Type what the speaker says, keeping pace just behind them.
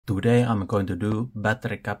Today I'm going to do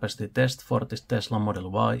battery capacity test for this Tesla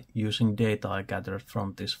Model Y using data I gathered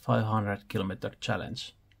from this 500 km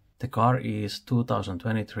challenge. The car is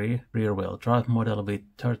 2023 rear-wheel drive model with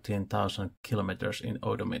 13,000 km in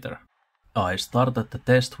odometer. I started the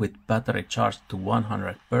test with battery charged to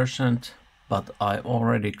 100%, but I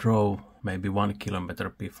already drove maybe 1 kilometer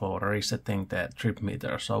before resetting the trip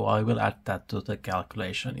meter, so I will add that to the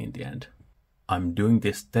calculation in the end. I'm doing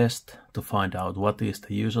this test to find out what is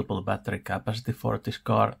the usable battery capacity for this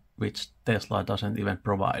car, which Tesla doesn't even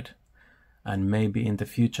provide. And maybe in the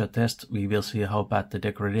future test we will see how bad the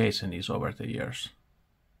degradation is over the years.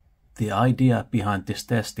 The idea behind this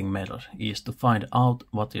testing method is to find out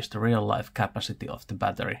what is the real life capacity of the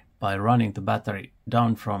battery by running the battery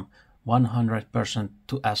down from 100%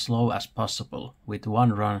 to as low as possible with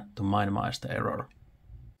one run to minimize the error.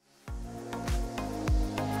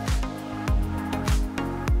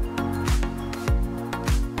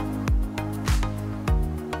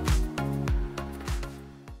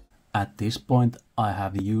 At this point I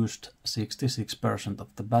have used 66% of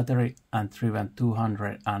the battery and driven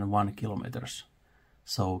 201 kilometers.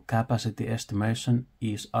 So capacity estimation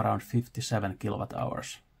is around 57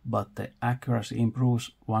 kWh, but the accuracy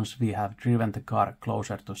improves once we have driven the car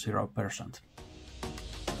closer to 0%.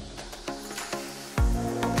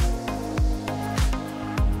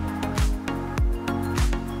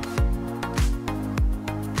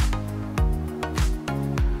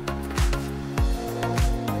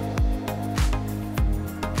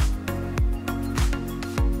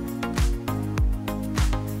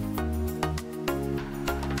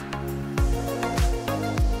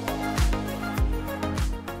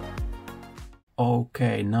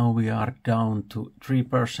 Okay, now we are down to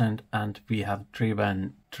 3% and we have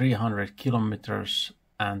driven 300 kilometers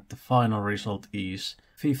and the final result is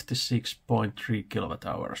 56.3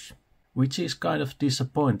 kWh, which is kind of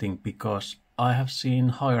disappointing because I have seen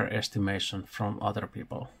higher estimation from other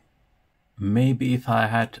people. Maybe if I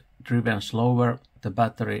had driven slower, the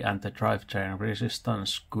battery and the drivetrain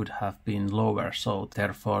resistance could have been lower, so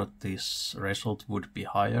therefore this result would be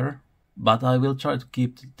higher. But I will try to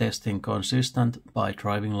keep the testing consistent by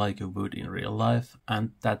driving like you would in real life,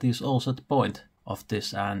 and that is also the point of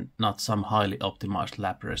this and not some highly optimized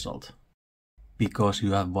lab result. Because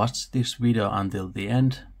you have watched this video until the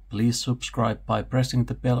end, please subscribe by pressing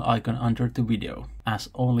the bell icon under the video, as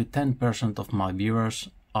only 10% of my viewers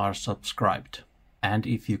are subscribed. And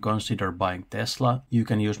if you consider buying Tesla, you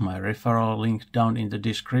can use my referral link down in the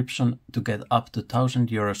description to get up to 1000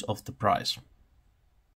 euros off the price.